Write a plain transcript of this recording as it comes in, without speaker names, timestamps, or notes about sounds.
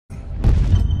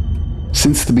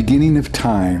Since the beginning of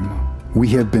time, we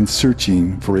have been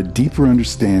searching for a deeper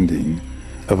understanding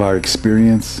of our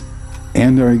experience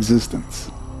and our existence.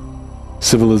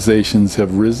 Civilizations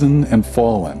have risen and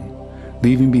fallen,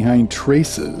 leaving behind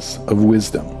traces of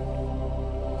wisdom.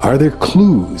 Are there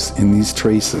clues in these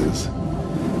traces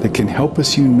that can help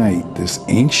us unite this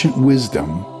ancient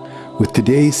wisdom with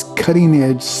today's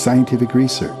cutting-edge scientific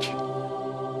research?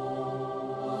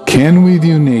 Can we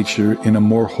view nature in a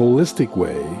more holistic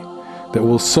way that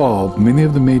will solve many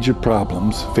of the major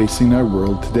problems facing our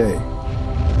world today?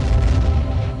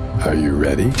 Are you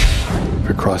ready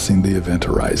for crossing the event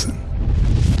horizon?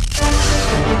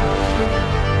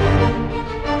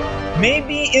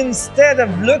 Maybe instead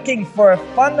of looking for a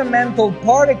fundamental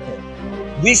particle,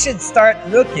 we should start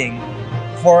looking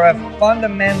for a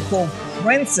fundamental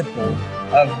principle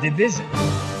of division.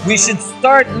 We should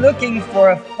start looking for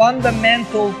a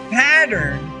fundamental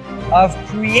pattern of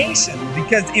creation,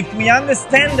 because if we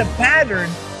understand the pattern,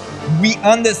 we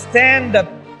understand the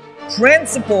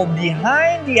principle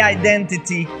behind the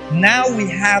identity. Now we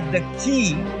have the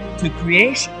key to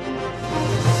creation,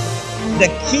 the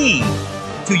key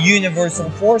to universal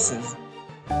forces.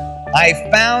 I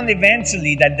found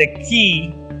eventually that the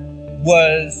key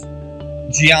was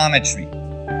geometry.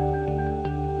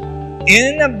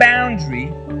 In a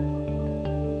boundary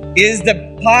is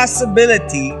the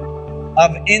possibility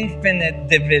of infinite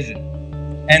division,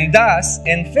 and thus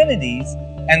infinities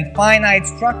and finite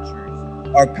structures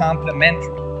are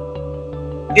complementary.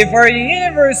 If our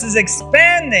universe is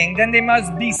expanding, then there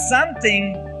must be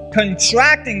something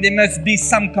contracting, there must be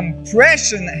some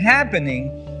compression happening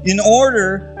in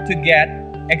order to get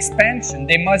expansion.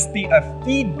 There must be a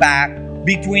feedback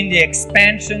between the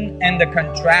expansion and the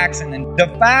contraction. And the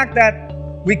fact that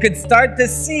we could start to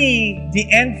see the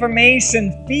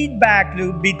information feedback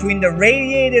loop between the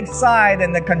radiative side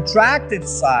and the contractive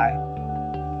side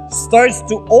starts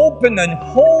to open a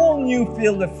whole new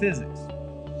field of physics.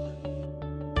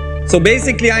 So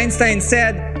basically, Einstein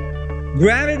said,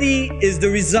 gravity is the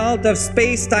result of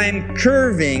space-time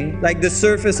curving like the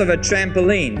surface of a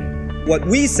trampoline. What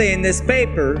we say in this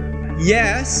paper,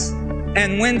 yes,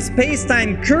 and when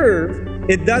space-time curves,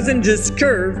 it doesn't just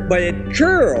curve, but it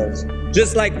curls,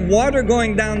 just like water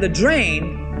going down the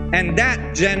drain, and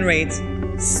that generates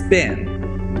spin.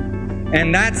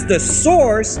 And that's the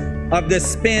source of the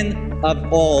spin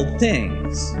of all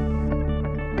things.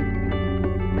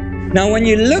 Now, when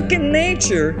you look in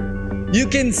nature, you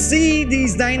can see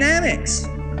these dynamics.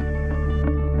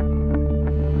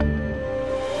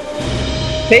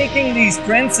 Taking these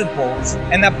principles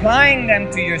and applying them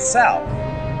to yourself,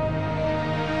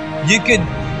 you could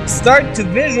start to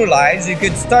visualize, you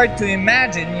could start to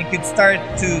imagine, you could start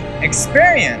to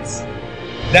experience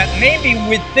that maybe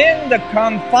within the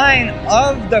confine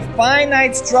of the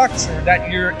finite structure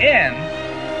that you're in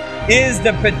is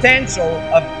the potential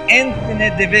of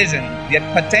infinite division, the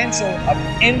potential of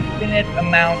infinite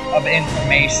amount of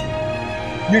information.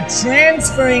 You're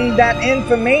transferring that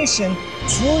information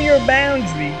through your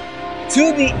boundary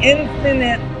to the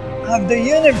infinite of the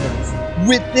universe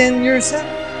within yourself.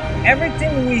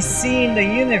 Everything we see in the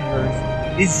universe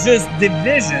is just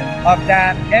division of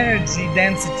that energy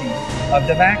density of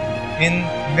the vacuum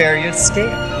in various scales.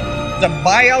 The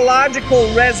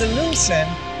biological resolution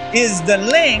is the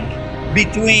link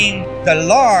between the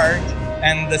large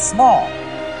and the small.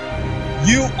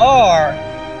 You are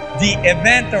the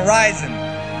event horizon.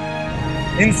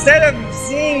 Instead of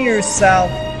seeing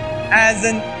yourself as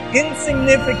an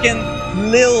insignificant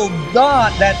little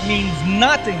dot that means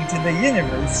nothing to the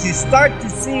universe, you start to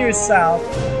see yourself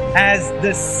as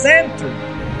the center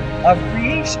of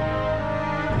creation.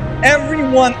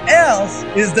 Everyone else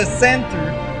is the center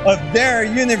of their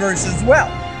universe as well.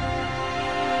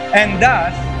 And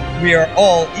thus, we are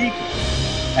all equal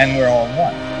and we're all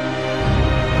one.